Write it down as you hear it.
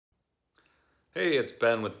Hey, it's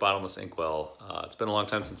Ben with Bottomless Inkwell. It's been a long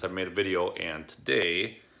time since I've made a video, and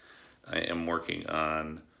today I am working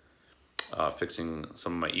on fixing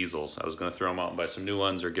some of my easels. I was going to throw them out and buy some new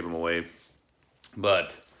ones or give them away,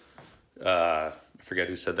 but I forget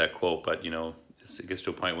who said that quote, but you know, it gets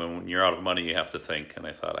to a point when you're out of money, you have to think, and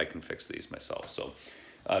I thought I can fix these myself. So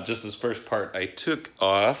just this first part I took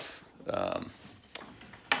off,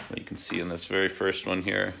 you can see in this very first one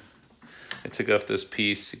here, I took off this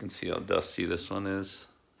piece. You can see how dusty this one is.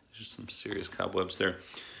 There's some serious cobwebs there.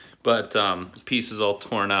 But the piece is all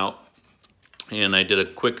torn out, and I did a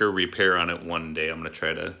quicker repair on it one day. I'm gonna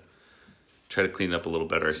try to clean it up a little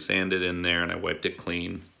better. I sanded in there and I wiped it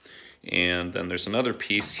clean. And then there's another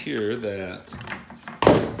piece here that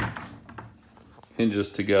hinges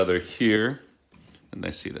together here. And I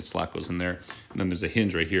see that slot goes in there. And then there's a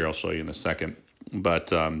hinge right here. I'll show you in a second.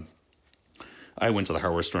 But I went to the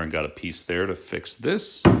hardware store and got a piece there to fix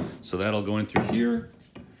this. So that'll go in through here,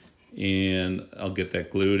 and I'll get that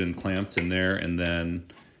glued and clamped in there, and then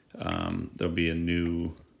there'll be a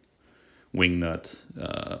new wing nut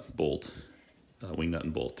bolt, wing nut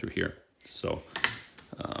and bolt through here. So,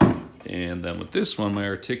 and then with this one, my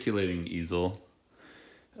articulating easel,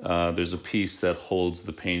 there's a piece that holds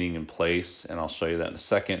the painting in place, and I'll show you that in a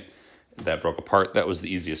second. That broke apart. That was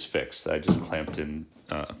the easiest fix. I just clamped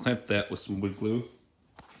that with some wood glue.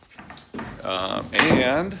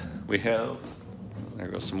 And we have, there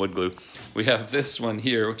goes some wood glue. We have this one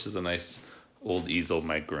here, which is a nice old easel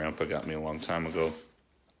my grandpa got me a long time ago.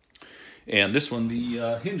 And this one,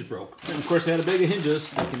 the hinge broke. And of course, I had a bag of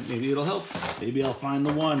hinges. Thinking maybe it'll help. Maybe I'll find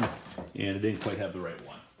the one. And it didn't quite have the right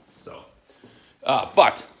one. So,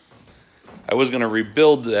 but I was going to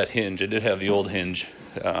rebuild that hinge. I did have the old hinge.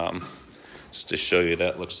 Just to show you,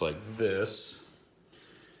 that looks like this.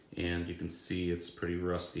 And you can see it's pretty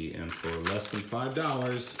rusty. And for less than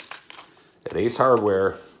 $5 at Ace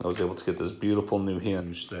Hardware, I was able to get this beautiful new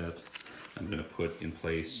hinge that I'm going to put in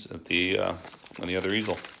place at the on the other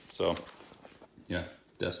easel. So, yeah,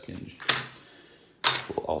 desk hinge.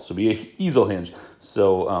 Will also be an easel hinge.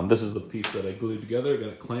 So this is the piece that I glued together. Got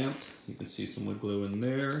it clamped. You can see some wood glue in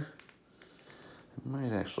there. I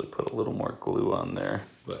might actually put a little more glue on there,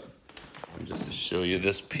 but just to show you,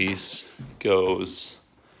 this piece goes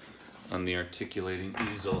on the articulating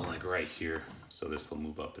easel, like right here. So this will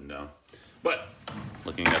move up and down. But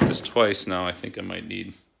looking at this twice now, I think I might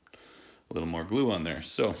need a little more glue on there.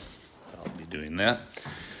 So I'll be doing that.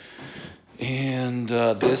 And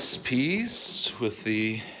this piece with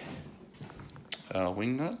the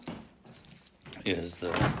wing nut is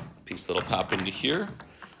the piece that'll pop into here.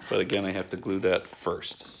 But again, I have to glue that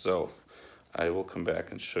first. So I will come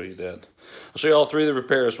back and show you that. I'll show you all three of the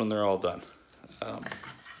repairs when they're all done.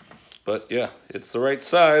 But yeah, it's the right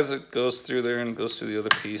size. It goes through there and goes through the other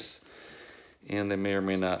piece. And they may or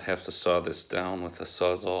may not have to saw this down with a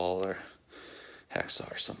Sawzall or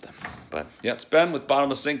hacksaw or something. But yeah, it's Ben with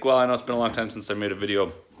Bottomless Inkwell. I know it's been a long time since I made a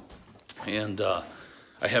video. And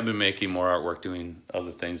I have been making more artwork, doing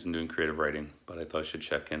other things and doing creative writing. But I thought I should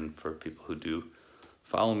check in for people who do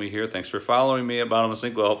follow me here. Thanks for following me at Bottomless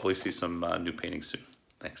Inkwell. Hopefully see some new paintings soon.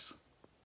 Thanks.